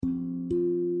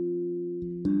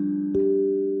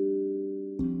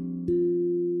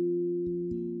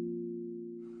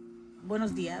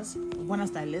buenos días,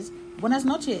 buenas tardes, buenas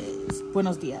noches,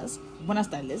 buenos días, buenas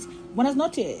tardes, buenas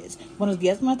noches, buenos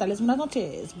días, buenas tardes, buenas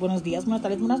noches, buenos días, buenas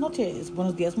tardes, buenas noches,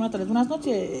 buenos días, buenas tardes, buenas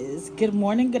noches. Good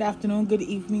morning, good afternoon, good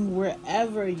evening,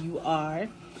 wherever you are,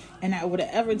 and at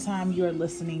whatever time you're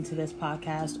listening to this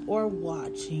podcast or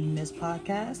watching this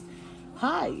podcast.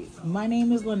 Hi, my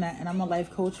name is Lynette, and I'm a life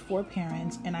coach for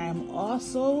parents, and I am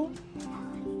also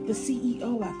the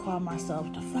CEO, I call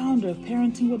myself, the founder of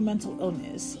Parenting with Mental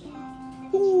Illness.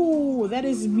 Ooh, that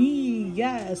is me,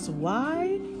 yes.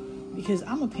 Why? Because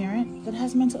I'm a parent that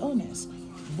has mental illness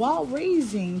while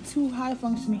raising two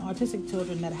high-functioning autistic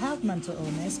children that have mental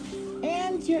illness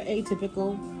and your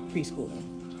atypical preschooler.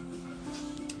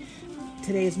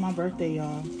 Today is my birthday,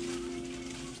 y'all.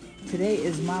 Today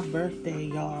is my birthday,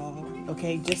 y'all.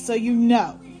 Okay, just so you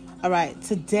know. All right,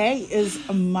 today is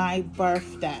my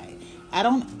birthday. I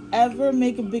don't ever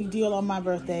make a big deal on my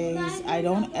birthdays. I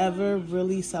don't ever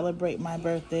really celebrate my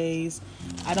birthdays.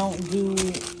 I don't do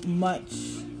much,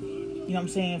 you know what I'm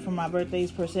saying, for my birthdays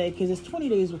per se, because it's 20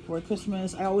 days before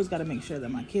Christmas. I always got to make sure that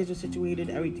my kids are situated,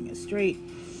 everything is straight.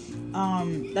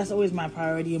 That's always my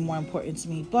priority and more important to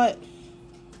me. But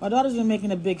my daughter's been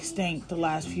making a big stink the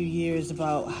last few years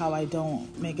about how I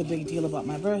don't make a big deal about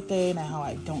my birthday and how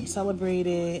I don't celebrate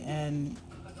it, and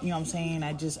you know what I'm saying,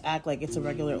 I just act like it's a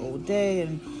regular old day,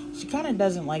 and she kind of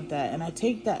doesn't like that, and I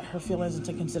take her feelings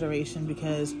into consideration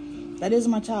because that is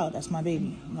my child, that's my baby,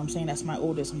 you know what I'm saying, that's my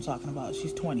oldest I'm talking about,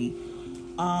 she's 20.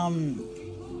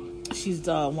 She's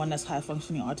the one that's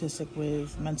high-functioning autistic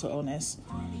with mental illness,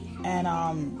 and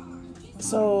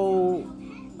so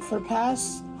for the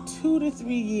past 2 to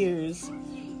 3 years,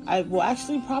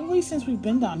 actually probably since we've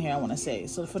been down here, I want to say,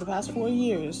 so for the past 4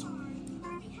 years,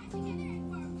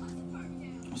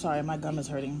 sorry, my gum is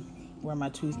hurting where my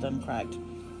tooth done cracked.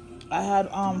 I had,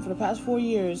 for the past 4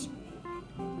 years,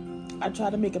 I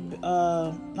try to make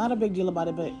not a big deal about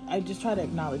it, but I just try to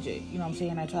acknowledge it. You know what I'm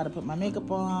saying? I try to put my makeup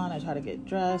on, I try to get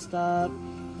dressed up,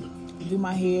 do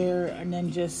my hair, and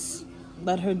then just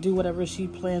let her do whatever she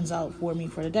plans out for me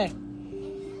for the day.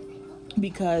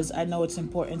 Because I know it's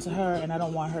important to her, and I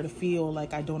don't want her to feel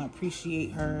like I don't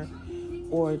appreciate her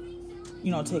or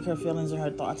take her feelings and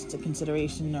her thoughts into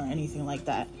consideration or anything like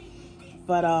that.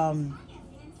 But I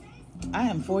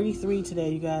am 43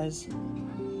 today, you guys.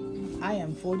 I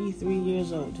am 43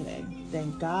 years old today.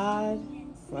 Thank God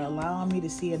for allowing me to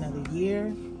see another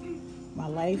year. My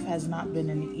life has not been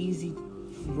an easy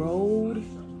road,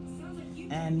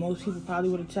 and most people probably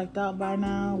would have checked out by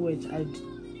now, which I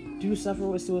do suffer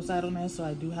with suicidalness, so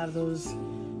I do have those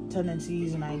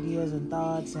tendencies and ideas and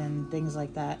thoughts and things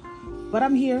like that. But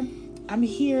I'm here,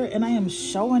 and I am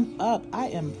showing up. I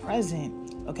am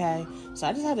present, okay? So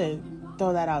I just had to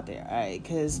throw that out there, all right?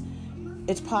 Because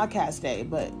it's podcast day,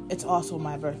 but it's also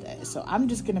my birthday. So I'm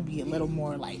just going to be a little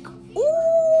more like,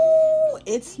 ooh,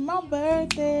 it's my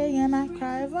birthday, and I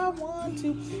cry if I want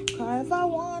to, cry if I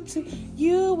want to.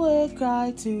 You would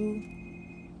cry too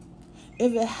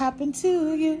if it happened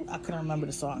to you. I couldn't remember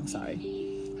the song, sorry.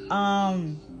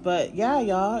 But yeah,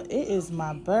 y'all, it is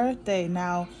my birthday.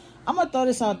 Now, I'm going to throw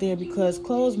this out there because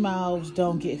closed mouths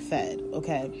don't get fed,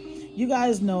 okay? You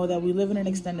guys know that we live in an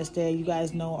extended stay. You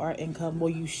guys know our income.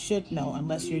 Well, you should know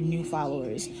unless you're new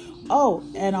followers. Oh,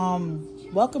 and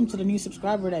welcome to the new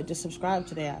subscriber that just subscribed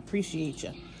today. I appreciate you.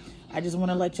 I just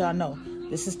want to let y'all know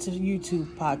this is to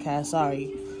YouTube podcast.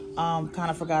 Sorry. Kind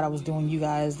of forgot I was doing you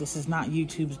guys. This is not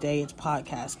YouTube's day. It's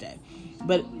podcast day.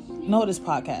 But notice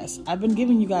podcast. I've been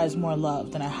giving you guys more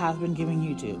love than I have been giving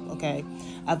YouTube, okay?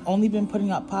 I've only been putting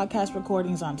up podcast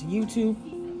recordings onto YouTube,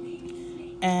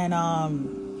 and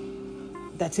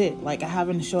that's it. Like, I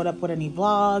haven't showed up with any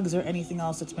vlogs or anything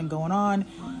else that's been going on.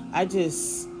 I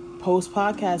just post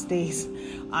podcast days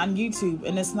on YouTube,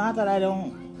 and it's not that I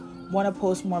don't want to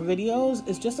post more videos.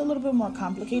 It's just a little bit more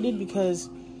complicated because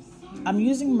I'm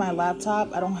using my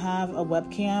laptop. I don't have a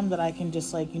webcam that I can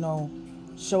just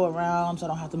show around, so I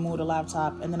don't have to move the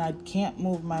laptop, and then I can't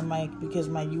move my mic because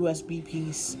my USB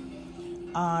piece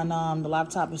on the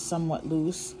laptop is somewhat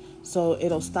loose, so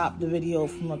it'll stop the video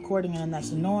from recording, and that's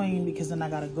annoying because then I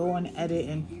gotta go and edit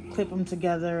and clip them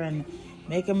together and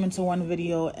make them into one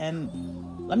video. And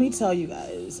let me tell you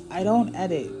guys, I don't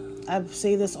edit. I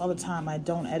say this all the time. I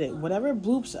don't edit. Whatever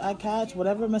bloops I catch,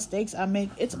 whatever mistakes I make,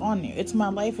 it's on there. It's my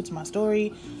life. It's my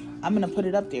story. I'm gonna put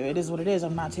it up there. It is what it is.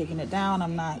 I'm not taking it down.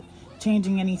 I'm not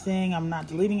changing anything. I'm not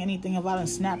deleting anything. If I done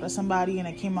snapped at somebody and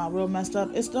it came out real messed up,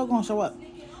 it's still gonna show up.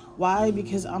 Why?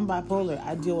 Because I'm bipolar.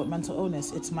 I deal with mental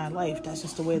illness. It's my life. That's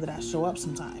just the way that I show up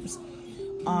sometimes.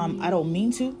 I don't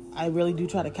mean to. I really do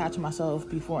try to catch myself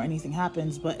before anything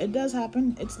happens, but it does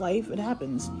happen. It's life. It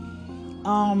happens.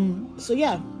 So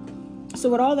yeah, So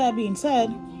with all that being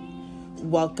said,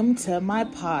 welcome to my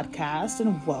podcast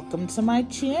and welcome to my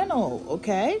channel,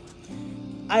 okay?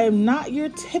 I am not your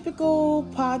typical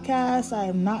podcast. I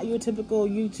am not your typical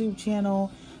YouTube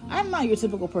channel. I'm not your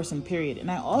typical person, period. And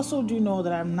I also do know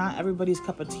that I'm not everybody's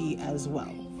cup of tea as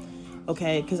well,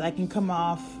 okay? Because I can come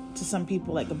off to some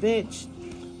people like a bitch.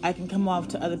 I can come off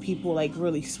to other people like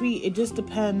really sweet. It just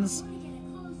depends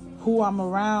who I'm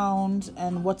around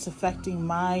and what's affecting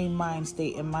my mind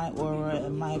state and my aura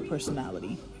and my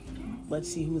personality.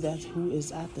 Let's see who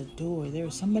is at the door.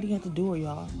 There's somebody at the door,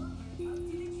 y'all.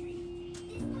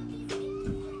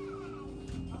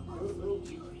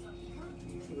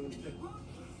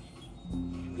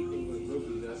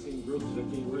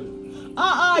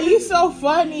 You so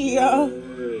funny, yo.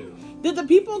 Did the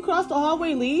people across the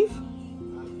hallway leave?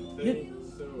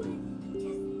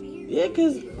 Yeah,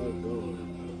 because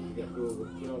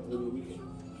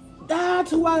that's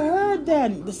who I heard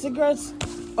then. The cigarettes.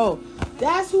 Oh,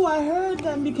 that's who I heard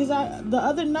then, because the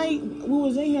other night we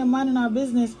was in here minding our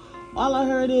business. All I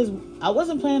heard is, I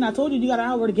wasn't playing. I told you got an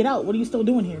hour to get out. What are you still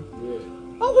doing here?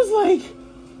 I was like,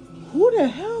 who the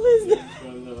hell is that?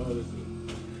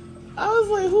 I was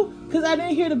like, who? Because I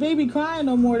didn't hear the baby crying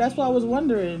no more. That's why I was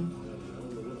wondering.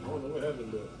 I don't know what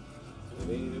happened, but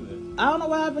they ain't in there. I don't know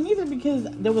what happened either, because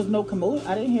there was no commotion.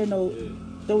 I didn't hear no. Yeah.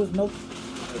 There was no.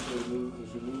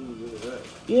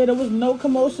 Yeah, there was no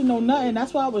commotion, no nothing.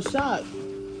 That's why I was shocked.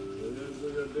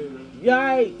 Yeah, all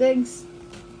right, thanks.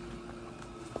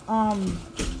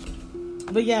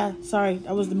 But yeah, sorry,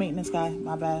 that was the maintenance guy.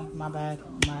 My bad.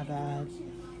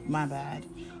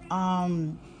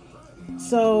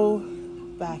 So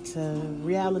back to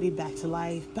reality, back to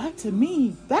life, back to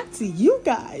me, back to you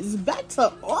guys, back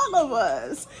to all of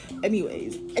us.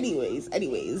 Anyways,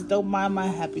 don't mind my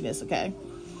happiness, okay?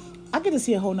 I get to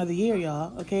see a whole nother year,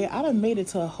 y'all, okay? I done made it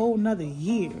to a whole nother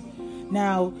year.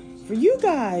 Now, for you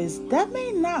guys, that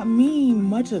may not mean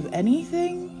much of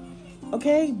anything,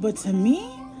 okay? But to me,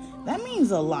 that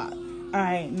means a lot. All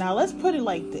right, now let's put it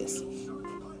like this.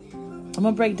 I'm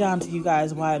going to break down to you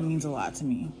guys why it means a lot to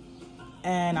me.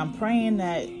 And I'm praying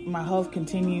that my health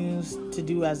continues to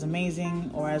do as amazing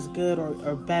or as good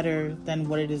or better than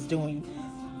what it is doing.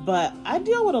 But I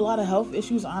deal with a lot of health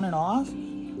issues on and off,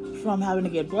 from having to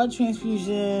get blood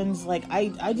transfusions. Like, I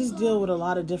just deal with a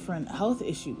lot of different health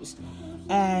issues.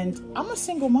 And I'm a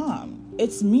single mom.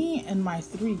 It's me and my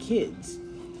 3 kids.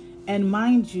 And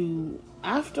mind you,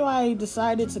 after I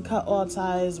decided to cut all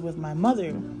ties with my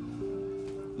mother,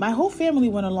 my whole family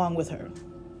went along with her.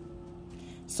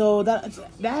 So that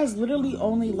has literally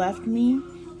only left me.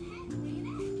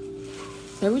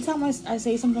 Every time I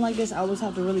say something like this, I always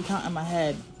have to really count in my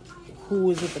head,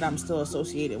 who is it that I'm still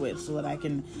associated with, so that I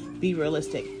can be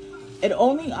realistic. It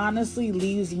only honestly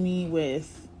leaves me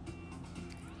with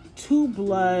 2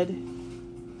 blood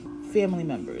family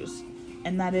members.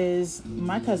 And that is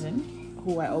my cousin,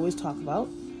 who I always talk about,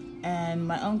 and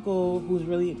my uncle, who's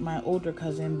really my older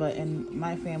cousin, but in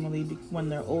my family, when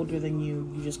they're older than you,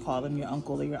 you just call them your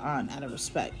uncle or your aunt out of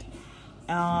respect.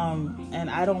 And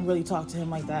I don't really talk to him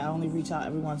like that. I only reach out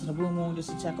every once in a blue moon just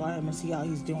to check on him and see how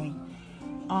he's doing.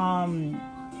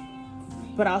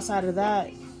 But outside of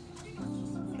that,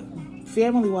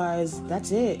 family-wise, that's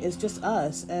it. It's just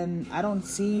us. And I don't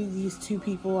see these 2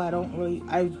 people. I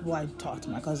talk to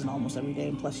my cousin almost every day,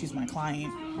 and plus she's my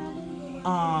client.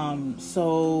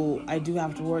 So I do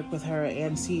have to work with her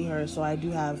and see her. So I do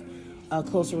have a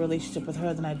closer relationship with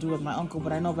her than I do with my uncle.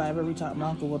 But I know if I ever reach out to my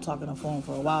uncle, we'll talk on the phone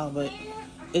for a while. But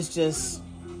it's just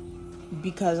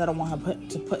because I don't want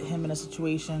to put him in a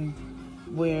situation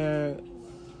where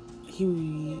he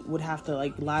would have to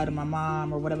like lie to my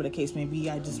mom or whatever the case may be.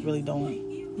 I just really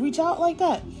don't reach out like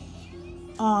that.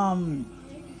 And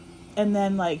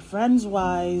then like friends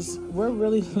wise, we're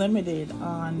really limited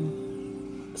on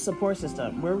support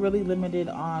system. We're really limited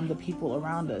on the people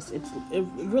around us. It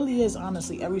really is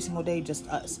honestly every single day just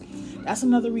us. That's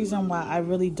another reason why I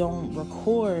really don't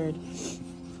record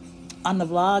on the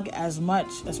vlog as much,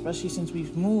 especially since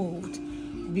we've moved,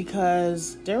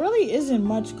 because there really isn't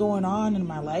much going on in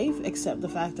my life except the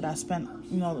fact that I spent,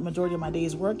 the majority of my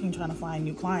days working, trying to find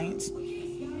new clients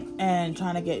and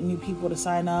trying to get new people to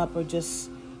sign up or just,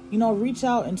 reach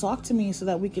out and talk to me so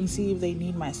that we can see if they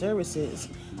need my services.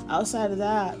 Outside of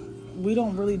that, we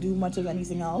don't really do much of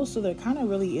anything else. So there kind of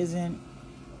really isn't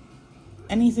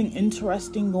anything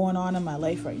interesting going on in my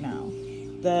life right now,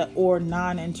 or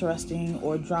non-interesting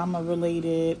or drama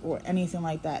related or anything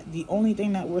like that. The only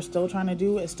thing that we're still trying to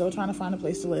do is still trying to find a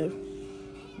place to live,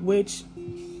 which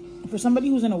for somebody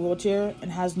who's in a wheelchair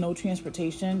and has no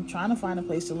transportation, trying to find a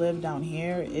place to live down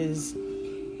here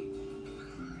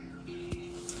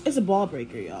it's a ball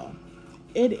breaker, y'all.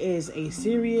 It is a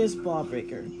serious ball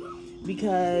breaker,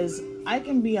 because I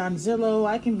can be on Zillow,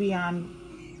 I can be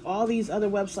on all these other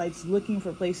websites looking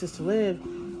for places to live,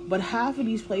 but half of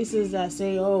these places that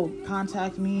say, oh,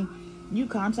 contact me, you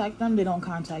contact them, they don't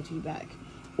contact you back.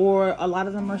 Or a lot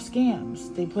of them are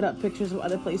scams. They put up pictures of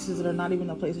other places that are not even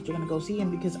the place that you're going to go see.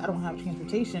 And because I don't have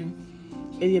transportation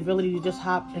and the ability to just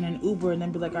hop in an Uber and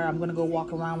then be like, all right, I'm going to go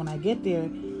walk around when I get there,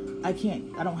 I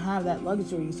don't have that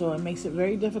luxury. So it makes it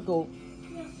very difficult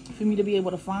for me to be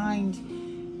able to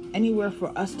find anywhere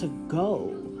for us to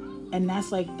go. And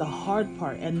that's like the hard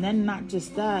part. And then not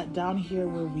just that, down here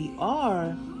where we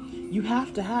are, you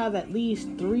have to have at least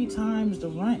 3 times the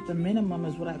rent. The minimum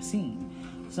is what I've seen.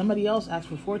 Somebody else asked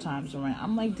for 4 times the rent.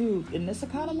 I'm like, dude, in this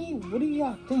economy, what do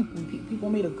y'all think? People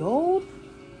made of gold?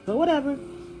 But whatever.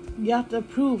 You have to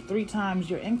prove 3 times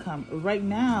your income. Right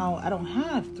now, I don't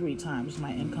have 3 times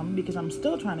my income because I'm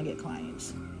still trying to get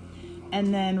clients.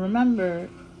 And then remember,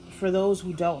 for those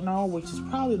who don't know, which is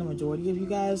probably the majority of you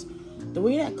guys, the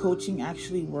way that coaching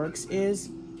actually works is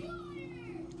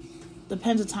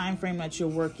depends the time frame that you're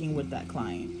working with that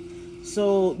client.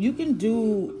 So you can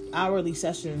do hourly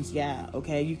sessions, yeah,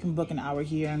 okay. You can book an hour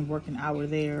here and work an hour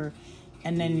there,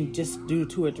 and then just do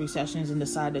 2 or 3 sessions and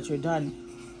decide that you're done.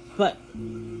 But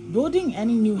building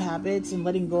any new habits and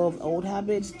letting go of old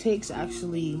habits takes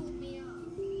actually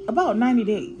about 90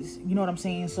 days. You know what I'm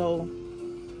saying? So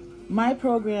my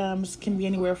programs can be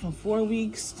anywhere from 4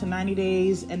 weeks to 90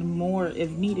 days and more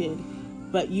if needed.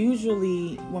 But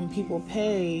usually when people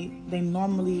pay, they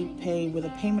normally pay with a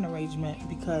payment arrangement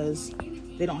because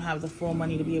they don't have the full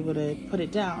money to be able to put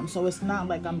it down. So it's not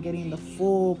like I'm getting the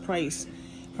full price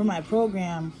for my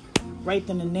program right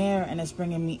then and there, and it's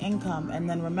bringing me income. And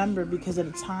then remember, because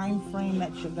of the time frame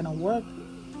that you're going to work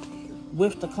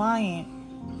with the client,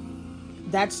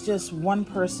 that's just one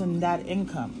person, that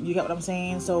income. You get what I'm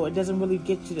saying? So it doesn't really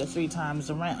get you the 3 times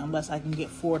the rent unless I can get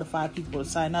 4 to 5 people to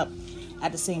sign up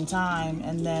at the same time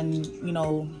and then,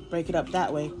 break it up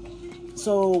that way.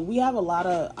 So we have a lot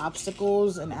of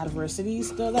obstacles and adversities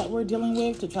still that we're dealing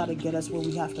with to try to get us where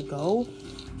we have to go.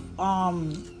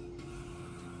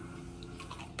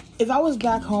 If I was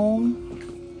back home,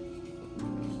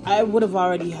 I would have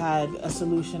already had a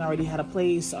solution, already had a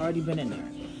place, already been in there.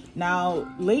 Now,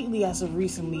 lately, as of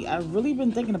recently, I've really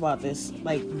been thinking about this.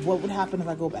 Like, what would happen if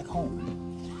I go back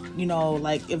home?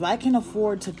 Like, if I can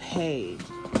afford to pay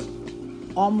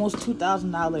almost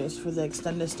 $2,000 for the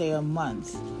extended stay a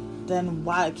month, then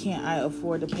why can't I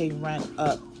afford to pay rent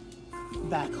up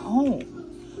back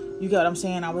home? You get what I'm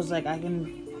saying? I was like, I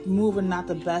can move in not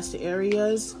the best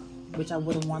areas, which I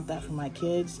wouldn't want that for my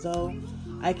kids, though.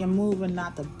 I can move in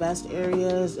not the best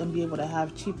areas and be able to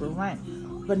have cheaper rent.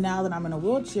 But now that I'm in a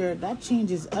wheelchair, that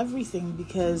changes everything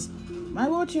because my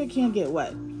wheelchair can't get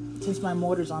wet since my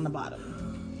motor's on the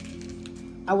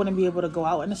bottom. I wouldn't be able to go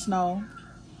out in the snow.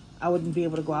 I wouldn't be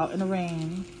able to go out in the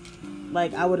rain.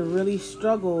 Like, I would really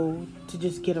struggle to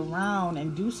just get around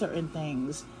and do certain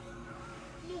things.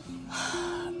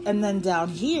 And then down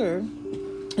here,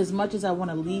 as much as I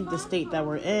want to leave the state that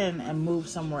we're in and move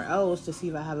somewhere else to see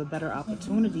if I have a better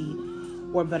opportunity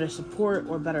or better support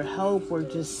or better help or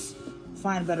just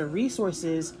find better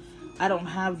resources, I don't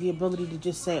have the ability to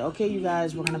just say, okay, you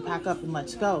guys, we're going to pack up and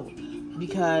let's go,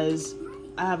 because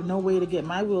I have no way to get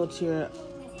my wheelchair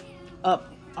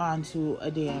up onto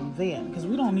a damn van, because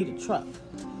we don't need a truck.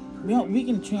 We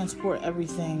can transport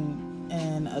everything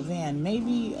in a van,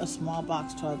 maybe a small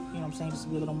box truck, you know what I'm saying, just to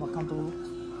be a little more comfortable,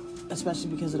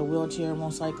 especially because of the wheelchair,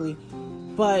 most likely.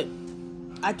 But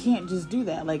I can't just do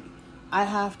that. Like, I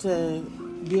have to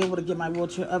be able to get my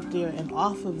wheelchair up there and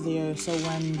off of there, so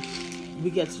when we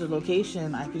get to the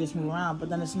location, I can just move around. But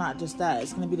then it's not just that.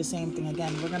 It's going to be the same thing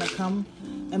again. We're going to come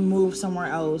and move somewhere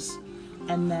else,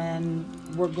 and then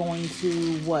we're going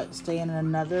to, stay in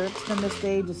another extended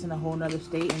stay, just in a whole nother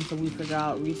state until we figure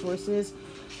out resources.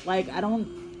 Like, I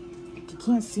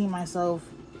can't see myself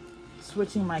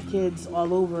switching my kids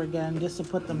all over again just to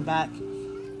put them back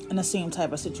in the same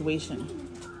type of situation.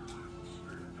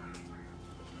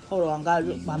 Hold on, gotta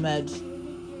drink my meds.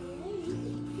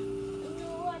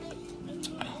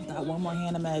 Got one more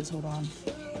hand of meds, hold on.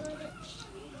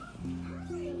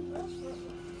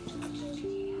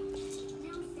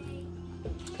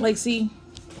 Like, see,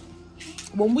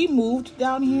 when we moved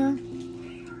down here,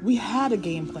 we had a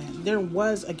game plan. There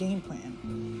was a game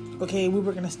plan. Okay, we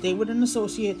were going to stay with an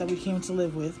associate that we came to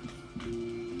live with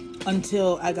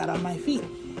until I got on my feet.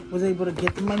 Was able to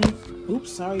get the money.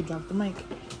 Oops, sorry, dropped the mic.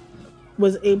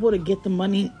 Was able to get the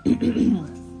money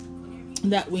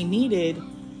that we needed,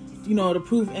 to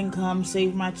prove income,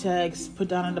 save my checks, put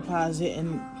down a deposit,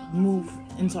 and move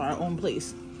into our own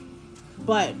place.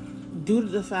 But due to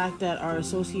the fact that our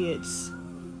associate's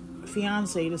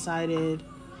fiance decided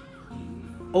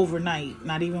overnight,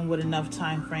 not even with enough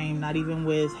time frame, not even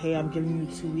with, hey, I'm giving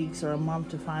you 2 weeks or a month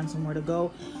to find somewhere to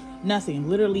go, nothing.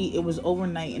 Literally, it was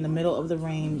overnight in the middle of the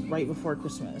rain right before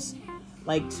Christmas.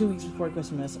 Like 2 weeks before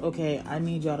Christmas. Okay, I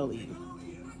need y'all to leave.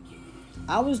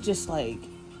 I was just like,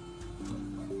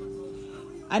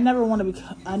 I never want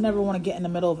to get in the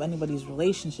middle of anybody's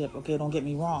relationship. Okay, don't get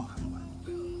me wrong.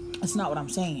 That's not what I'm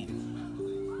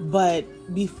saying.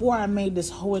 But before I made this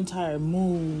whole entire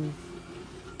move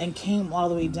and came all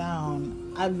the way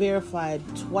down, I verified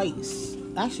twice,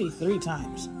 actually 3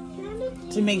 times,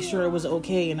 to make sure it was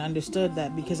okay, and understood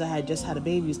that because I had just had a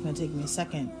baby, it's going to take me a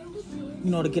second,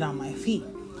 to get on my feet.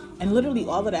 And literally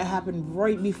all of that happened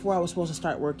right before I was supposed to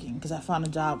start working, because I found a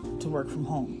job to work from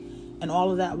home. And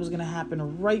all of that was going to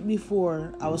happen right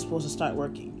before I was supposed to start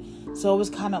working. So it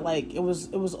was kind of like, it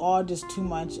was all just too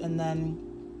much. And then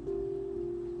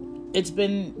it's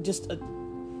been just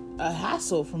a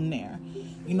hassle from there.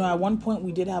 At one point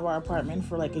we did have our apartment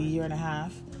for like a year and a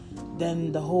half.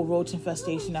 Then the whole roach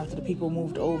infestation after the people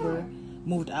moved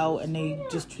out, and they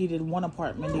just treated one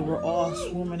apartment. They were all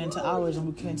swarming into ours, and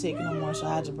we couldn't take it no more, so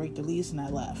I had to break the lease, and I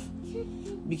left.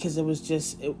 Because it was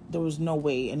just, there was no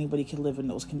way anybody could live in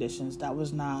those conditions. That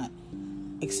was not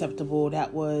acceptable.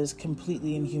 That was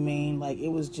completely inhumane. Like, it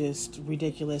was just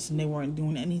ridiculous, and they weren't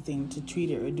doing anything to treat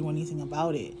it or do anything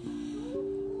about it.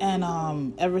 And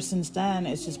ever since then,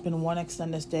 it's just been one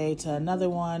extended stay to another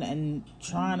one, and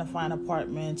trying to find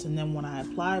apartments. And then when I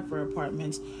applied for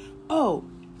apartments, oh,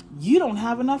 you don't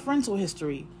have enough rental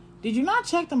history. Did you not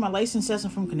check that my license says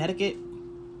I'm from Connecticut?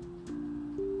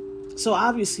 So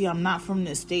obviously I'm not from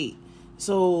this state.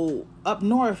 So up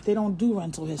north, they don't do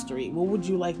rental history. What would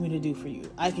you like me to do for you?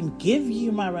 I can give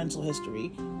you my rental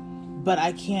history, but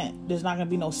I can't, there's not going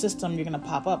to be no system you're going to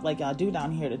pop up like y'all do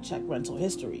down here to check rental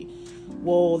history.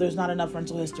 Well, there's not enough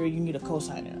rental history. You need a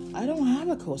cosigner. I don't have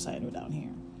a cosigner down here.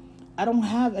 I don't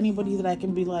have anybody that I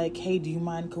can be like, hey, do you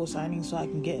mind cosigning so I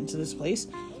can get into this place?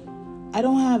 I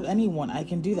don't have anyone I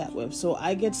can do that with. So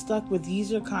I get stuck with,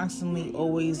 these are constantly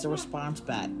always the response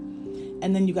back.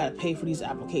 And then you got to pay for these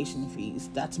application fees.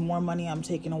 That's more money I'm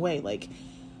taking away, like,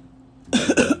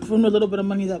 from the little bit of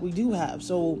money that we do have.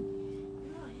 So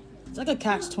it's like a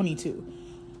catch-22.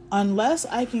 Unless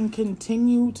I can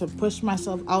continue to push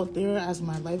myself out there as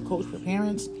my life coach for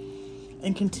parents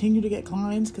and continue to get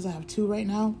clients, because I have 2 right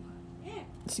now,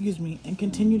 and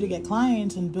continue to get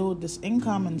clients and build this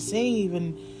income and save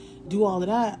and do all of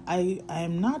that, I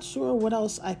am not sure what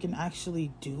else I can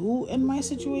actually do in my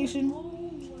situation.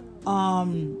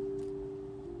 I'm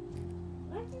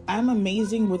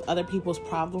amazing with other people's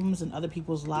problems and other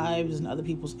people's lives and other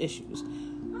people's issues.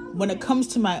 When it comes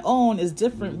to my own, it's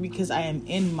different because I am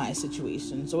in my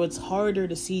situation. So it's harder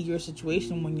to see your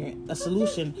situation when you're a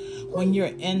solution, when you're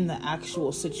in the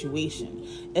actual situation.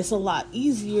 It's a lot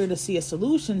easier to see a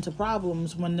solution to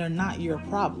problems when they're not your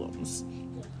problems.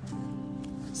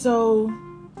 So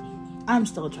I'm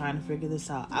still trying to figure this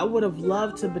out. I would have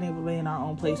loved to have been able to be in our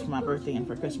own place for my birthday and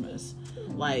for Christmas.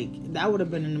 Like, that would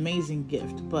have been an amazing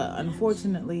gift. But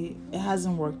unfortunately, it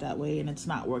hasn't worked that way, and it's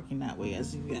not working that way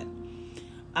as of yet.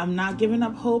 I'm not giving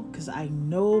up hope, because I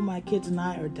know my kids and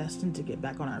I are destined to get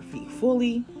back on our feet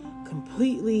fully,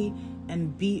 completely,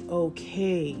 and be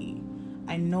okay.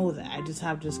 I know that. I just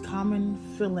have this common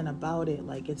feeling about it.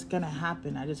 Like, it's going to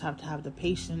happen. I just have to have the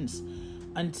patience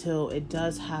until it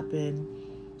does happen,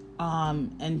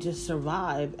 and just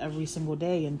survive every single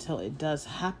day until it does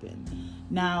happen.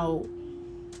 Now,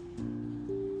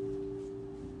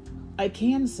 I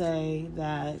can say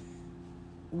that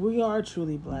we are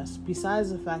truly blessed.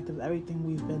 Besides the fact of everything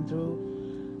we've been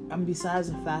through, and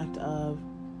besides the fact of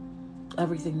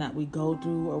everything that we go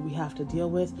through or we have to deal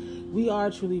with, we are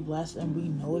truly blessed, and we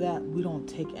know that. We don't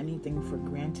take anything for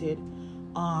granted.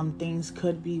 Things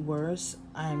could be worse.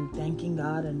 I'm thanking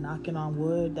God and knocking on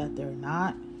wood that they're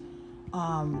not,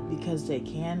 because they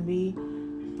can be,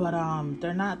 but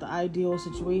they're not the ideal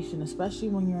situation, especially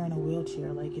when you're in a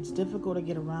wheelchair. Like, it's difficult to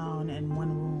get around in one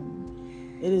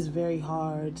room. It is very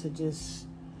hard to just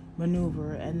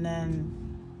maneuver. And then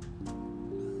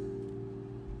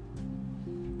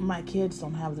my kids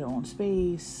don't have their own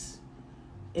space.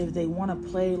 If they want to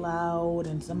play loud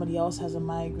and somebody else has a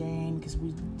migraine, because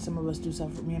some of us do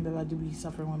suffer, me and Bella do be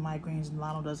suffering with migraines, and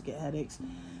Lionel does get headaches,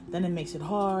 then it makes it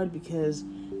hard because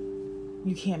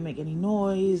you can't make any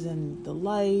noise and the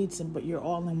lights, but you're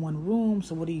all in one room.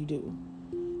 So what do?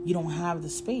 You don't have the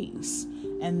space.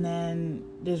 And then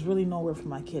there's really nowhere for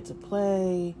my kid to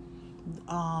play.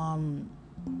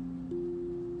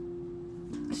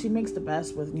 she makes the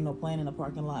best with, playing in the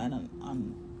parking lot and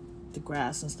on the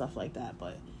grass and stuff like that.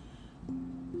 But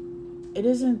it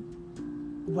isn't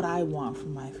what I want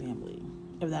from my family,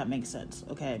 if that makes sense,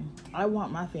 okay? I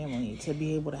want my family to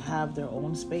be able to have their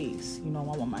own space. I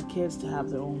want my kids to have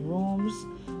their own rooms.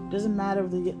 It doesn't matter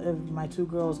if my 2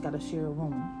 girls got to share a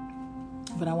room,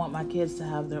 but I want my kids to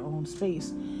have their own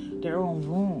space, their own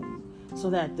room, so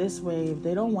that this way, if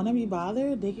they don't want to be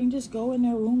bothered, they can just go in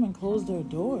their room and close their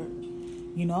door.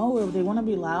 If they want to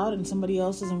be loud and somebody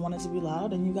else doesn't want it to be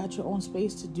loud, and you got your own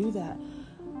space to do that.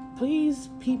 Please,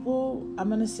 people, I'm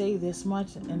going to say this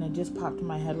much, and it just popped in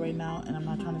my head right now, and I'm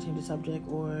not trying to change the subject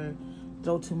or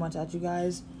throw too much at you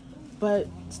guys, but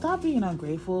stop being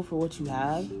ungrateful for what you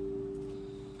have.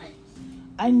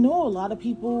 I know a lot of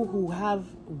people who have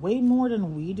way more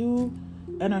than we do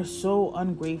and are so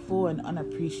ungrateful and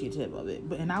unappreciative of it.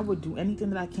 And I would do anything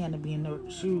that I can to be in their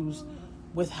shoes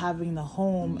with having the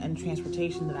home and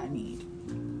transportation that I need.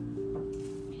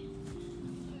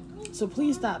 So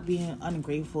please stop being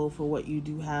ungrateful for what you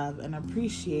do have and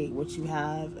appreciate what you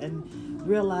have, and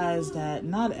realize that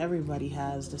not everybody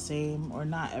has the same, or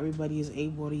not everybody is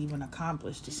able to even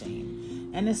accomplish the same.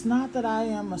 And it's not that I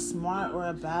am not smart or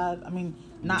a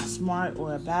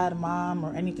bad mom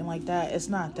or anything like that. It's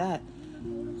not that.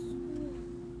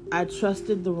 I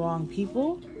trusted the wrong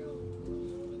people,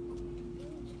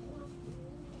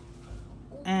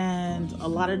 and a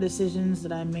lot of decisions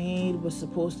that I made was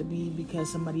supposed to be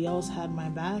because somebody else had my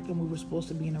back, and we were supposed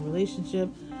to be in a relationship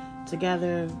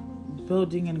together,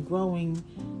 building and growing,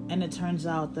 and it turns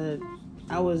out that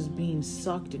I was being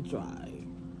sucked dry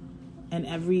in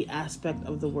every aspect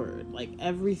of the word. Like,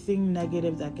 everything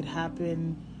negative that could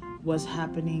happen was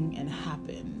happening and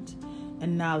happened.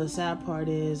 And now the sad part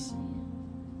is,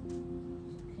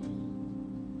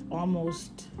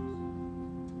 almost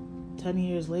 10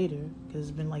 years later, because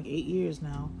it's been like 8 years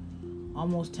now,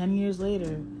 almost 10 years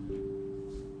later,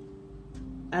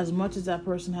 as much as that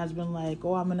person has been like,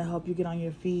 oh, I'm going to help you get on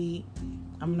your feet,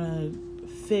 I'm going to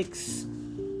fix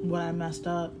what I messed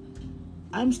up,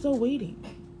 I'm still waiting.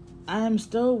 I am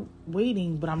still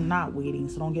waiting, but I'm not waiting,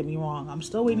 so don't get me wrong. I'm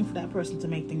still waiting for that person to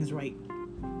make things right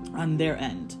on their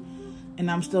end. And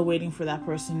I'm still waiting for that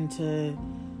person to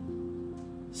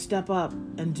step up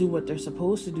and do what they're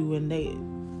supposed to do, and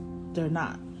they're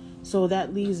not. So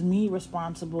that leaves me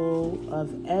responsible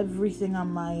of everything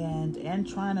on my end and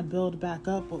trying to build back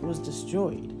up what was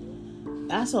destroyed.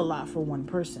 That's a lot for one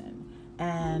person.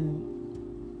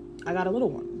 And I got a little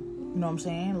one. You know what I'm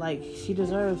saying? Like, she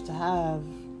deserves to have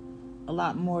a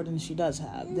lot more than she does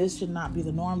have. This should not be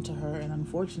the norm to her, and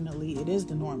unfortunately it is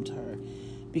the norm to her,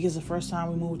 because the first time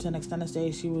we moved to an extended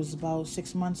stay, she was about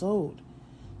 6 months old.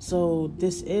 So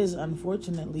this is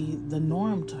unfortunately the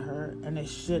norm to her, and it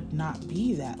should not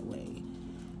be that way.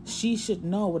 She should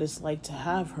know what it's like to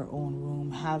have her own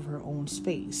room, have her own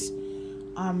space.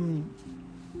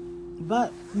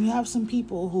 But we have some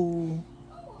people who,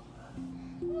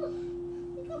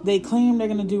 they claim they're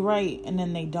going to do right, and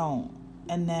then they don't.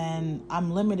 And then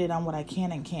I'm limited on what I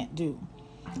can and can't do.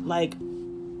 Like,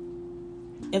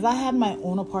 if I had my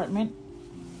own apartment,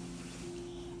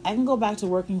 I can go back to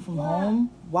working from home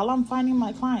while I'm finding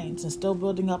my clients and still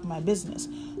building up my business.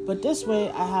 But this way,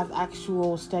 I have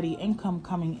actual steady income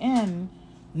coming in,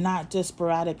 not just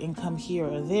sporadic income here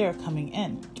or there coming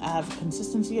in. I have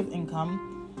consistency of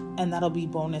income, and that'll be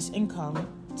bonus income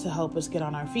to help us get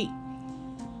on our feet.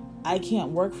 I can't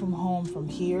work from home from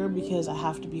here because I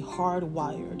have to be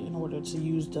hardwired in order to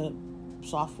use the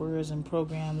softwares and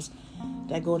programs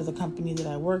that go to the company that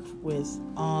I work with.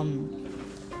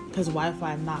 Because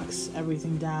Wi-Fi knocks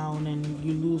everything down and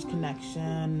you lose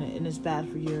connection, and it's bad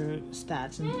for your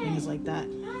stats and things like that.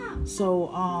 So,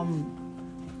 I'm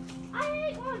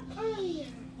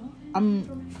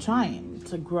trying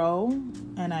to grow,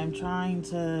 and I'm trying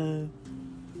to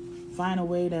find a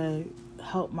way to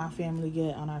help my family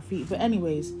get on our feet. But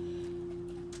anyways,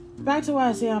 back to why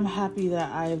I say I'm happy that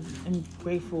I'm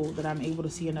grateful that I'm able to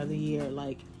see another year.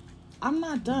 Like, I'm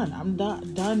not done. I'm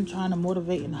done trying to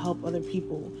motivate and help other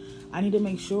people. I need to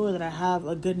make sure that I have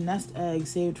a good nest egg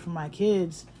saved for my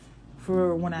kids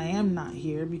for when I am not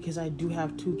here, because I do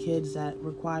have 2 kids that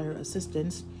require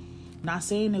assistance. Not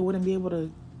saying they wouldn't be able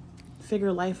to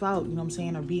figure life out, you know what I'm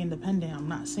saying, or be independent. I'm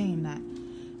not saying that.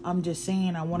 I'm just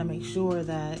saying I want to make sure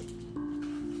that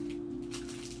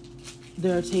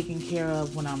they're taken care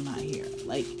of when I'm not here.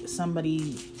 Like,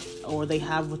 somebody, or they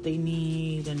have what they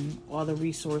need and all the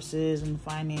resources and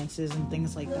finances and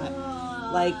things like that.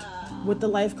 Like with the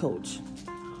life coach.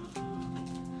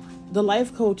 The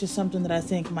life coach is something that I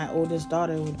think my oldest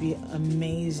daughter would be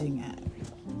amazing at.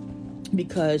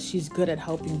 because she's good at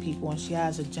helping people and she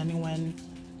has a genuine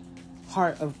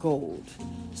heart of gold.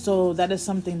 So that is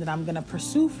something that I'm going to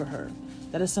pursue for her.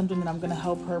 That is something that I'm going to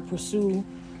help her pursue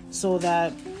so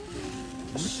that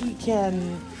she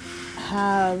can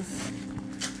have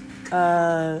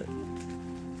a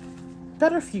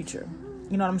better future.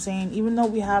 You know what I'm saying? Even though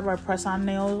we have our press-on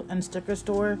nail and sticker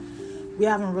store, we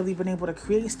haven't really been able to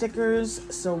create stickers,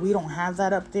 so we don't have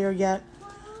that up there yet.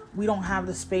 We don't have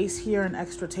the space here, an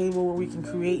extra table where we can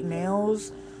create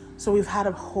nails. So we've had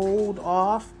to hold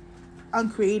off on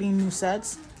creating new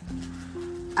sets.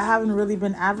 I haven't really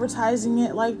been advertising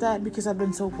it like that because I've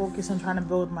been so focused on trying to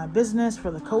build my business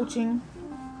for the coaching.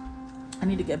 I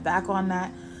need to get back on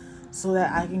that so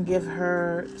that I can give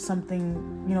her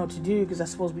something, to do, because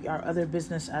that's supposed to be our other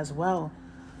business as well.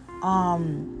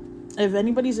 If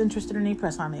anybody's interested in any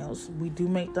press-on nails, we do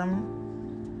make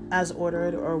them as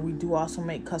ordered, or we do also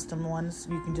make custom ones.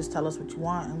 You can just tell us what you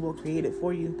want and we'll create it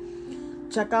for you.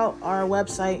 Check out our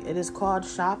website. It is called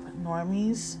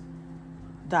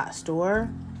shopnormies.store.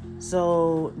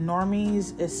 So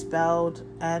Normies is spelled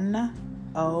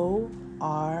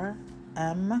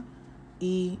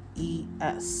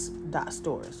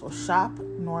NORMEES.store. So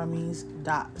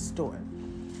shopnormies.store.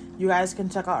 You guys can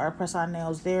check out our press-on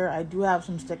nails there. I do have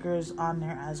some stickers on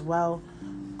there as well.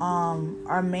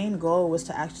 Our main goal was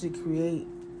to actually create,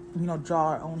 draw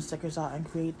our own stickers out and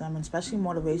create them, especially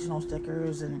motivational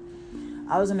stickers. And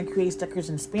I was going to create stickers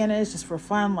in Spanish just for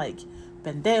fun, like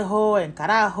pendejo and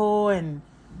carajo and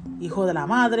hijo de la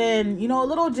madre, and,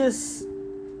 little just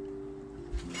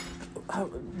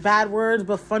bad words,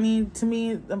 but funny to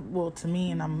me. Well, to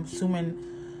me, and I'm assuming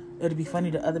it'll be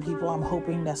funny to other people. I'm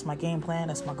hoping that's my game plan.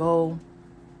 That's my goal.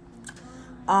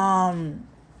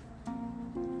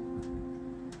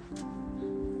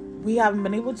 We haven't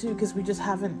been able to because we just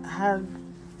haven't had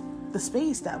the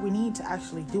space that we need to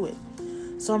actually do it.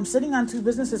 So I'm sitting on 2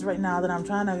 businesses right now that I'm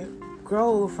trying to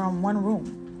grow from one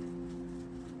room.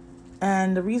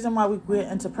 And the reason why we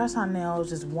get into press-on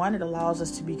nails is, 1, it allows us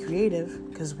to be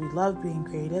creative because we love being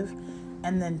creative.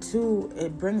 And then 2,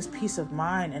 it brings peace of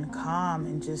mind and calm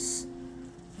and just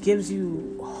gives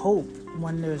you hope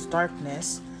when there's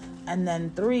darkness. And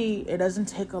then 3, it doesn't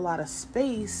take a lot of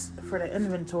space for the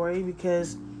inventory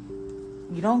because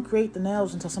you don't create the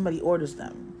nails until somebody orders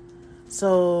them.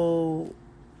 So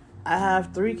I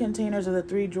have 3 containers of the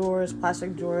 3 drawers,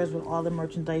 plastic drawers with all the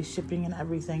merchandise, shipping and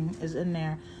everything is in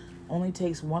there. Only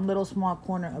takes one little small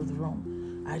corner of the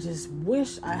room. I just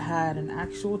wish I had an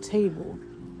actual table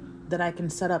that I can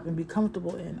set up and be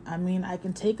comfortable in. I mean, I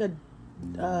can take a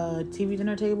TV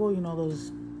dinner table,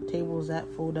 those tables that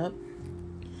fold up,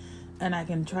 and I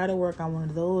can try to work on one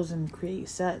of those and create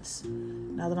sets.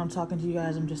 Now that I'm talking to you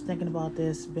guys, I'm just thinking about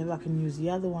this. Maybe I can use the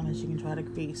other one and she can try to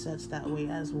create sets that way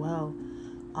as well.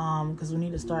 Because we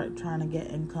need to start trying to get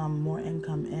more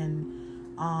income in.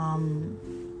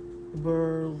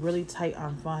 We're really tight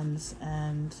on funds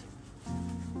and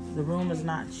the room is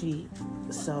not cheap.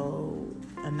 So,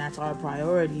 and that's our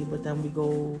priority, but then we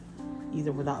go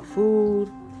either without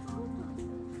food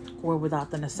or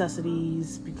without the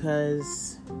necessities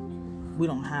because we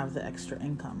don't have the extra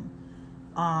income.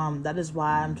 That is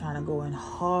why I'm trying to go in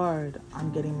hard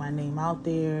on getting my name out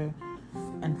there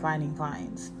and finding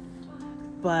clients.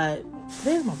 But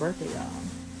today's my birthday, y'all.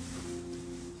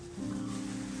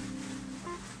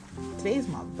 Today's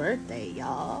my birthday,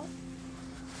 y'all.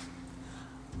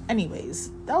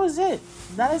 Anyways, that was it.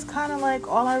 That is kind of like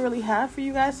all I really have for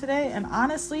you guys today. And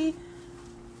honestly,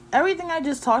 everything I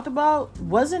just talked about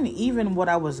wasn't even what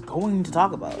I was going to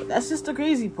talk about. That's just the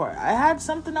crazy part. I had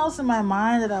something else in my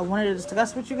mind that I wanted to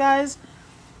discuss with you guys.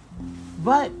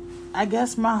 But I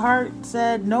guess my heart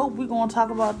said, nope, we're going to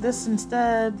talk about this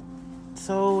instead.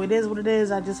 So it is what it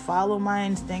is. I just follow my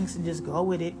instincts and just go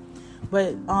with it.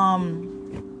 But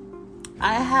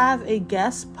I have a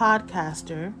guest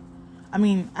podcaster.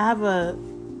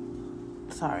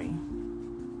 Sorry.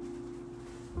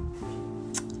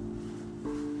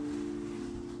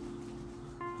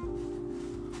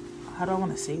 How do I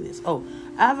want to say this? Oh,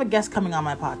 I have a guest coming on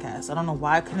my podcast. I don't know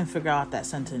why I couldn't figure out that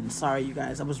sentence. Sorry, you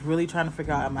guys. I was really trying to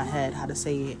figure out in my head how to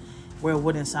say it where it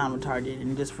wouldn't sound retarded.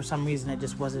 And just for some reason, it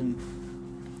just wasn't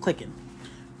clicking.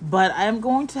 But I am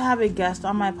going to have a guest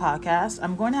on my podcast.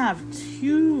 I'm going to have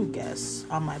 2 guests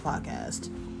on my podcast.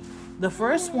 The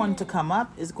first one to come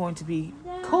up is going to be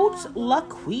Coach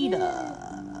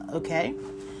Laquita. Okay?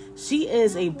 She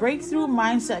is a breakthrough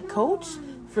mindset coach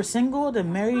for single to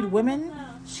married women.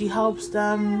 She helps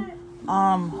them.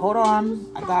 Hold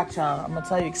on. I got y'all. I'm going to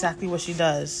tell you exactly what she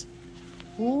does.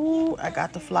 Ooh, I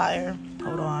got the flyer.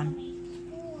 Hold on.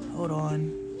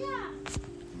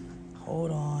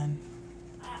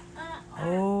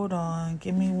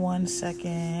 Give me 1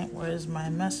 second. Where's my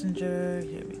messenger?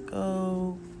 Here we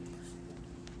go.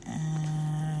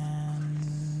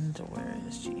 And where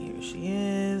is she? Here she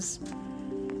is.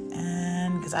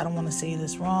 And because I don't want to say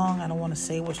this wrong, I don't want to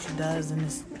say what she does and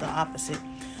it's the opposite.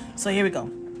 So here we go.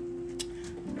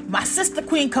 My sister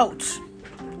Queen Coach.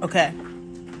 Okay.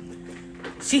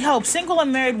 She helps single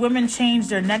and married women change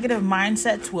their negative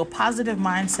mindset to a positive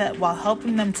mindset while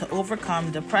helping them to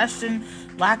overcome depression,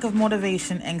 lack of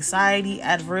motivation, anxiety,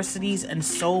 adversities, and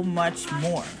so much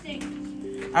more.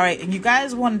 All right, and you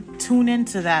guys want to tune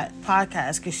into that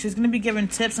podcast because she's going to be giving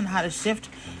tips on how to shift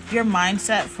your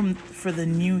mindset for the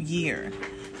new year.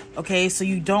 Okay, so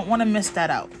you don't want to miss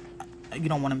that out. You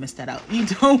don't want to miss that out. You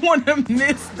don't want to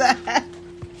miss that.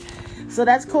 So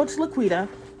that's Coach Laquita.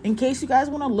 In case you guys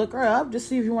want to look her up, just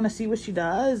see if you want to see what she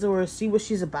does or see what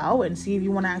she's about and see if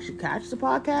you want to actually catch the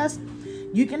podcast,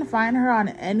 you can find her on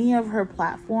any of her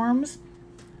platforms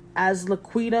as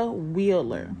Laquita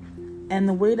Wheeler. And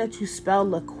the way that you spell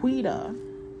Laquita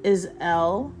is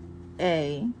Laquueta.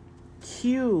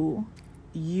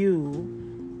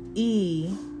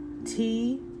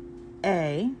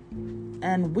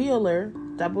 And Wheeler,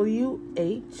 Wheeler.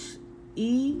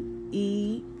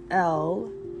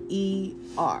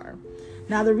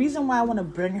 Now, the reason why I want to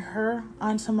bring her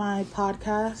onto my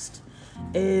podcast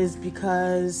is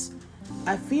because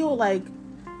I feel like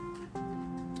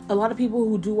a lot of people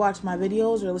who do watch my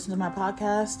videos or listen to my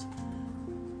podcast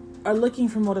are looking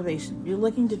for motivation. You're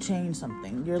looking to change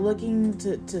something. You're looking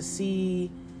to see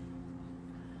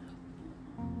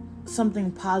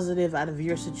something positive out of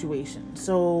your situation.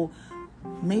 So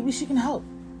maybe she can help.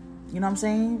 You know what I'm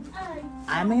saying?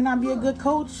 I may not be a good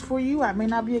coach for you. I may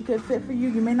not be a good fit for you.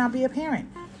 You may not be a parent.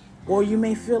 Or you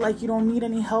may feel like you don't need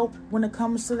any help when it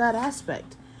comes to that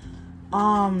aspect.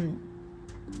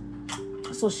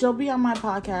 So she'll be on my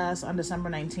podcast on December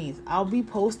 19th. I'll be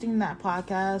posting that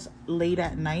podcast late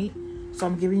at night. So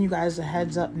I'm giving you guys a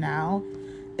heads up now.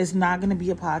 It's not going to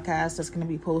be a podcast that's going to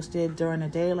be posted during the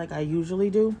day like I usually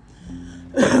do.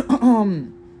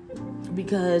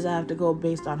 Because I have to go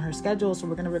based on her schedule. So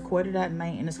we're going to record it at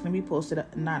night and it's going to be posted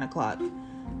at 9 o'clock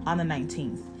on the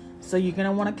 19th. So you're going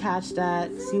to want to catch that,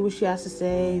 see what she has to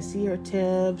say, see her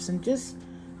tips, and just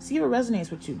see if it resonates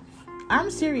with you.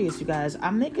 I'm serious, you guys.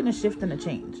 I'm making a shift and a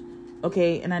change.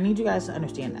 Okay? And I need you guys to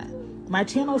understand that. My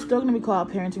channel is still going to be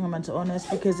called Parenting with Mental Illness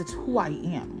because it's who I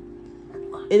am.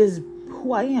 It is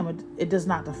who I am. It does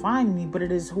not define me, but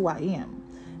it is who I am.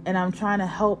 And I'm trying to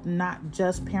help not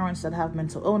just parents that have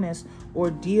mental illness or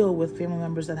deal with family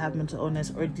members that have mental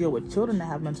illness or deal with children that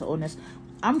have mental illness.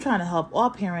 I'm trying to help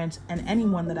all parents and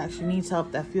anyone that actually needs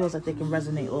help that feels like they can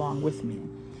resonate along with me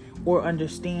or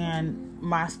understand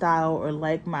my style or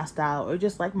like my style or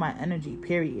just like my energy,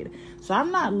 period. So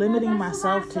I'm not limiting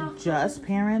myself to just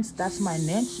parents. That's my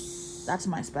niche. That's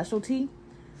my specialty.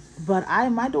 But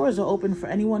my doors are open for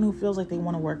anyone who feels like they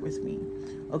want to work with me.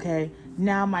 Okay,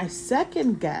 now my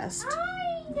second guest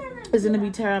is going to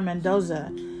be Tara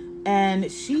Mendoza, and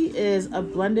she is a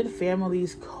blended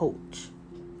families coach.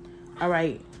 All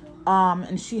right,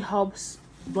 and she helps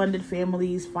blended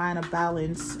families find a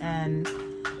balance. And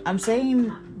I'm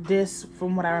saying this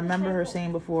from what I remember her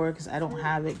saying before because I don't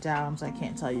have it down, so I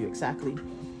can't tell you exactly.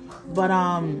 But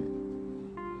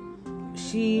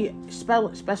she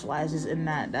specializes in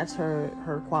that. That's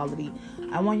her quality.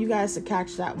 I want you guys to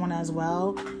catch that one as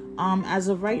well. As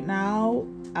of right now,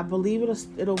 I believe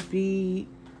it'll be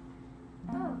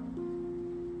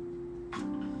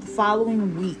the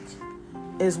following week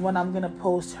is when I'm gonna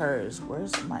post hers.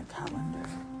 Where's my calendar?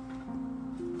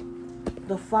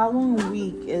 The following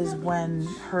week is when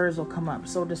hers will come up.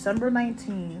 So December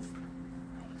 19th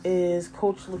is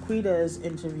Coach Laquita's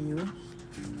interview.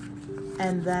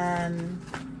 And then,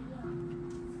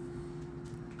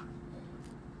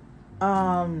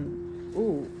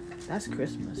 that's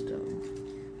Christmas though.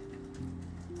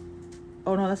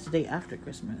 Oh no, that's the day after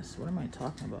Christmas. What am I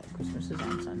talking about? Christmas is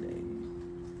on Sunday.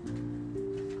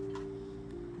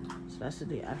 So that's the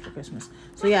day after Christmas.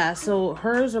 So yeah, so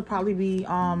hers will probably be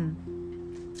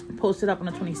posted up on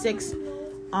the 26th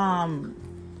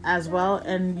as well.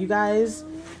 And you guys,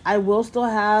 I will still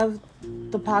have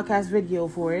the podcast video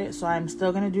for it, so I'm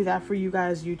still gonna do that for you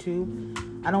guys, YouTube.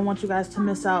 I don't want you guys to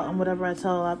miss out on whatever I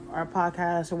tell our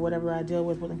podcast or whatever I deal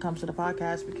with when it comes to the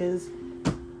podcast, because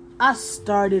I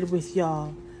started with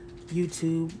y'all,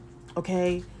 YouTube.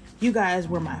 Okay, you guys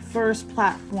were my first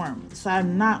platform, so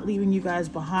I'm not leaving you guys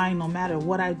behind no matter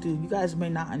what I do. You guys may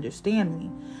not understand me,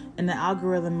 and the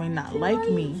algorithm may not like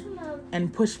me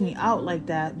and push me out like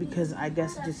that because I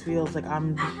guess it just feels like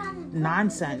I'm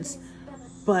nonsense.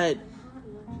 But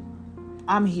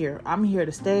I'm here. I'm here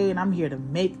to stay, and I'm here to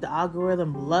make the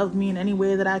algorithm love me in any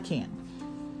way that I can.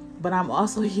 But I'm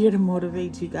also here to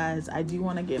motivate you guys. I do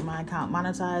want to get my account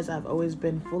monetized. I've always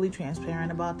been fully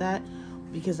transparent about that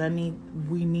because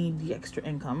we need the extra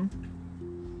income.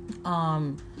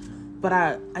 But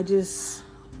I just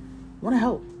want to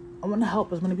help. I want to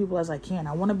help as many people as I can.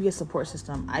 I want to be a support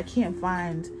system. I can't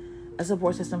find a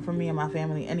support system for me and my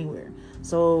family anywhere.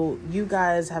 So you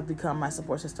guys have become my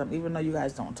support system, even though you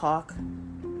guys don't talk,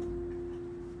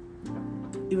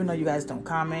 even though you guys don't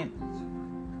comment,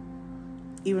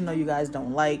 even though you guys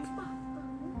don't like.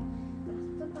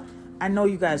 I know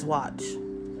you guys watch.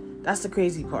 That's the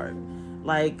crazy part.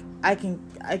 Like, I can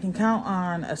count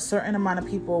on a certain amount of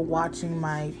people watching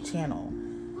my channel,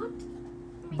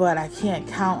 but I can't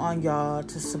count on y'all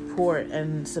to support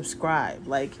and subscribe.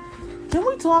 Like, can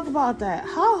we talk about that?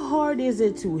 How hard is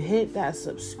it to hit that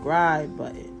subscribe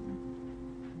button?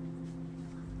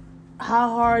 How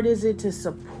hard is it to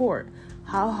support?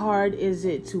 How hard is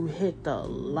it to hit the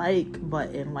like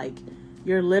button? Like,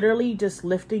 you're literally just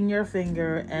lifting your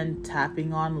finger and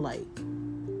tapping on like.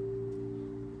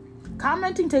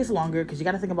 Commenting takes longer because you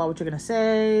got to think about what you're going to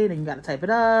say. Then you got to type it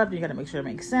up. Then you got to make sure it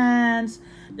makes sense.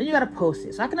 Then you got to post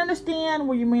it. So I can understand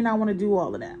where you may not want to do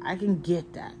all of that. I can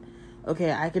get that.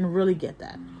 Okay, I can really get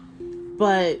that.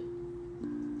 But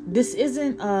this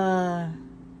isn't a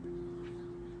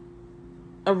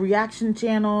reaction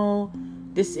channel.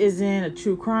 This isn't a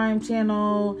true crime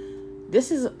channel.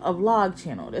 This is a vlog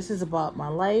channel. This is about my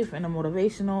life and a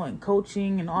motivational and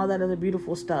coaching and all that other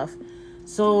beautiful stuff.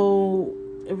 So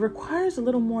it requires a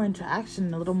little more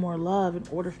interaction, a little more love in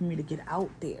order for me to get out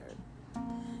there.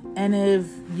 And if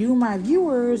you, my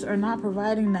viewers, are not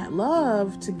providing that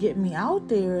love to get me out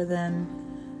there, then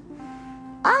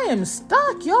I am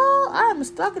stuck, y'all. I am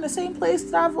stuck in the same place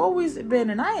that I've always been.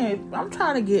 And I'm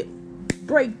trying to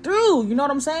break through. You know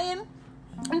what I'm saying?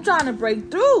 I'm trying to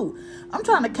break through. I'm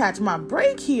trying to catch my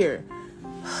break here.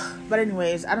 But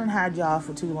anyways, I done had y'all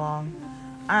for too long.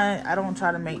 I don't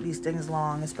try to make these things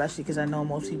long, especially because I know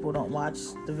most people don't watch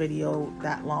the video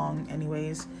that long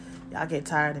anyways. Y'all get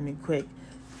tired of me quick.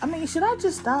 I mean, should I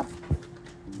just stop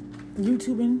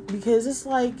YouTubing? Because it's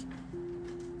like,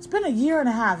 it's been a year and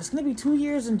a half. It's going to be 2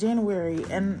 years in January,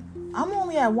 and I'm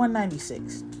only at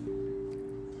 196.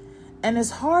 And it's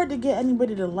hard to get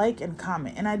anybody to like and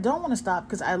comment. And I don't want to stop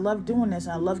because I love doing this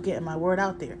and I love getting my word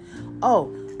out there.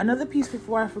 Oh, another piece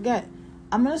before I forget.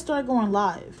 I'm going to start going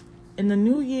live. In the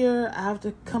new year, I have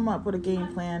to come up with a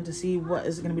game plan to see what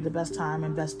is going to be the best time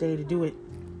and best day to do it.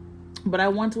 But I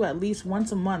want to at least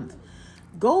once a month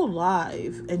go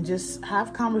live and just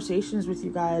have conversations with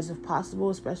you guys if possible,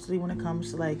 especially when it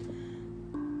comes to like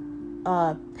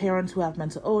parents who have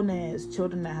mental illness,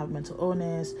 children that have mental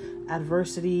illness,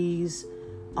 adversities,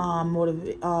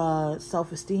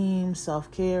 self-esteem,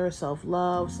 self-care,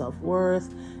 self-love,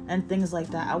 self-worth, and things like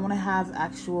that. I want to have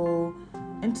actual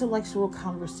intellectual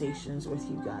conversations with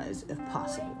you guys if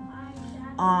possible.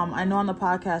 I know on the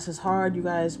podcast it's hard. You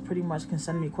guys pretty much can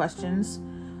send me questions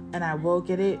and I will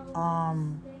get it.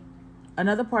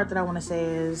 Another part that I want to say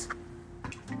is,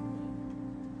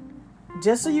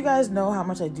 just so you guys know how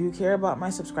much I do care about my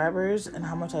subscribers and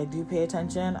how much I do pay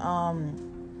attention,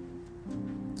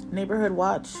 Neighborhood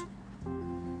Watch,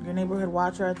 your neighborhood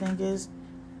watcher, I think is,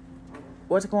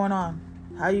 what's going on?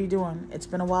 How you doing? It's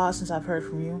been a while since I've heard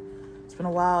from you. It's been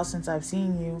a while since I've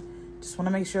seen you. Just want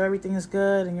to make sure everything is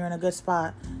good and you're in a good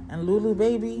spot. And Lulu,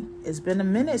 baby, it's been a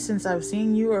minute since I've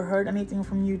seen you or heard anything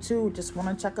from you too. Just want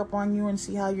to check up on you and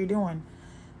see how you're doing.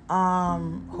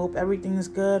 Hope everything is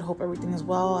good. Hope everything is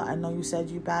well. I know you said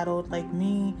you battled like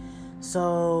me,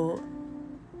 so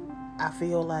I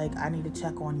feel like I need to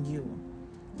check on you.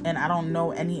 And I don't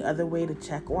know any other way to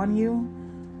check on you.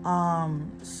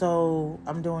 So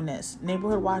I'm doing this.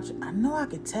 Neighborhood Watch, I know I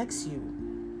could text you.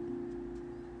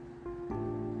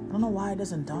 I don't know why it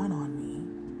doesn't dawn on me.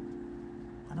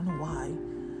 I don't know why.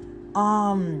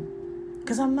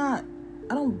 Cause I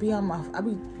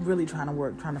be really trying to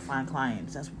work, trying to find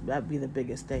clients. That'd be the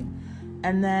biggest thing.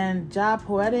 And then Ja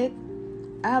Poetic,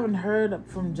 I haven't heard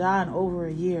from Ja in over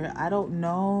a year. I don't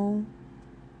know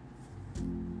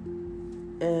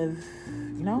if,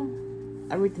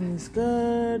 everything's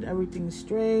good, everything's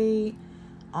straight.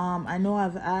 I know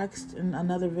I've asked in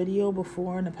another video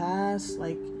before in the past,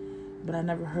 but I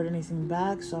never heard anything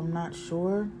back, so I'm not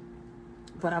sure.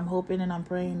 But I'm hoping and I'm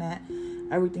praying that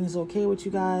everything's okay with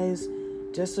you guys.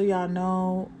 Just so y'all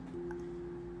know,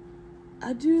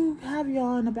 I do have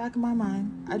y'all in the back of my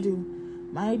mind. I do.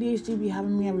 My ADHD be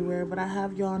having me everywhere, but I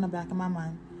have y'all in the back of my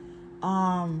mind.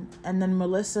 And then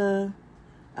Melissa,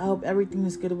 I hope everything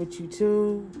is good with you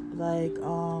too.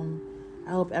 I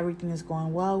I hope everything is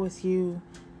going well with you.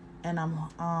 And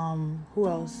who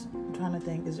else? I'm trying to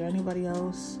think. Is there anybody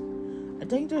else? I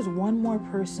think there's one more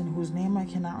person whose name I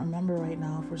cannot remember right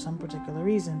now for some particular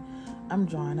reason. I'm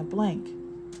drawing a blank.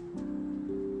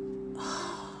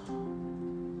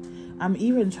 I'm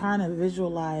even trying to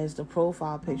visualize the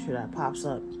profile picture that pops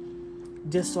up,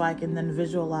 just so I can then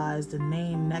visualize the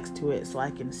name next to it so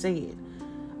I can say it.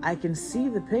 I can see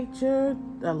the picture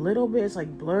a little bit. It's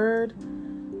like blurred,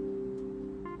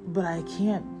 but I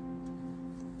can't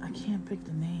pick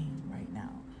the name right now.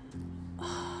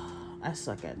 I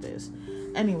suck at this.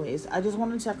 Anyways, I just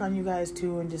want to check on you guys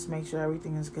too and just make sure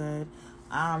everything is good.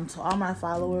 To all my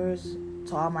followers,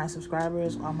 to all my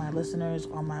subscribers, all my listeners,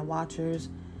 all my watchers,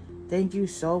 thank you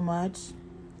so much.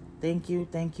 Thank you.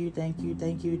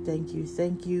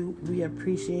 We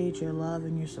appreciate your love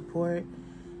and your support.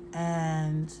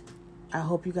 And I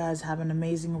hope you guys have an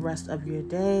amazing rest of your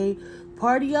day.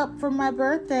 Party up for my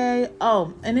birthday.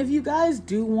 Oh, and if you guys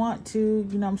do want to,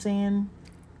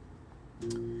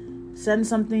 send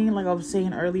something, like I was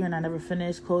saying earlier and I never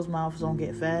finished, closed mouths don't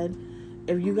get fed.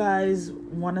 If you guys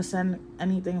want to send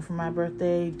anything for my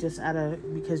birthday, just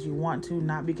because you want to,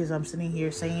 not because I'm sitting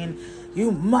here saying,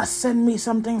 you must send me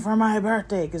something for my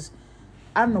birthday, because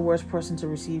I'm the worst person to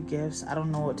receive gifts. I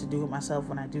don't know what to do with myself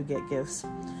when I do get gifts.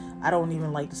 I don't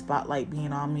even like the spotlight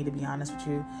being on me, to be honest with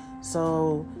you.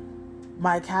 So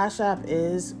my Cash App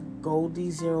is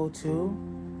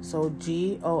Goldy02. So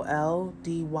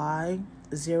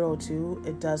GOLDY02.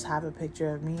 It does have a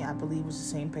picture of me. I believe it's the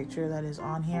same picture that is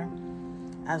on here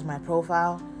as my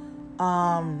profile.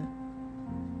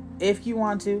 If you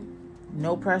want to,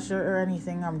 no pressure or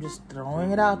anything. I'm just throwing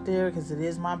it out there because it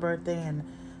is my birthday, and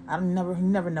you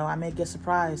never know. I may get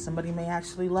surprised. Somebody may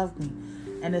actually love me.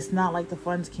 And it's not like the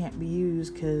funds can't be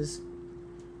used, because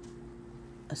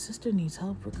a sister needs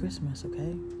help for Christmas,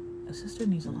 okay? A sister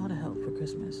needs a lot of help for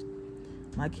Christmas.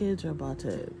 My kids are about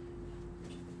to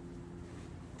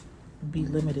be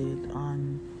limited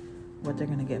on what they're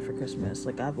going to get for Christmas.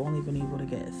 Like, I've only been able to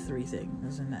get 3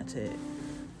 things, and that's it.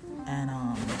 And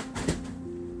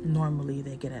normally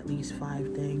they get at least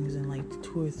 5 things and like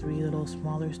 2 or 3 little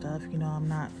smaller stuff. I'm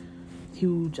not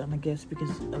huge on the gifts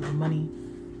because of the money.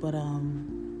 But,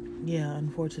 yeah,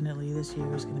 unfortunately, this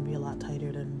year is going to be a lot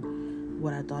tighter than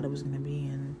what I thought it was going to be.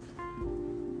 And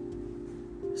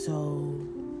so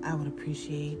I would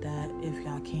appreciate that if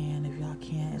y'all can. If y'all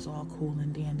can't, it's all cool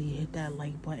and dandy. Hit that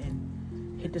like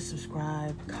button. Hit the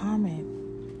subscribe. Comment.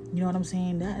 You know what I'm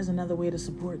saying? That is another way to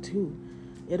support, too.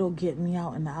 It'll get me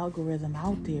out in the algorithm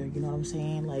out there. You know what I'm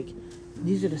saying? Like,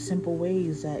 these are the simple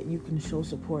ways that you can show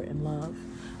support and love.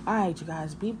 All right, you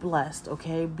guys, be blessed,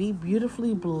 okay? Be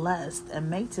beautifully blessed and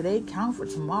make today count, for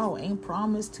tomorrow ain't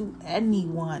promised to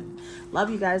anyone. Love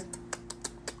you guys.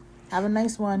 Have a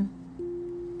nice one.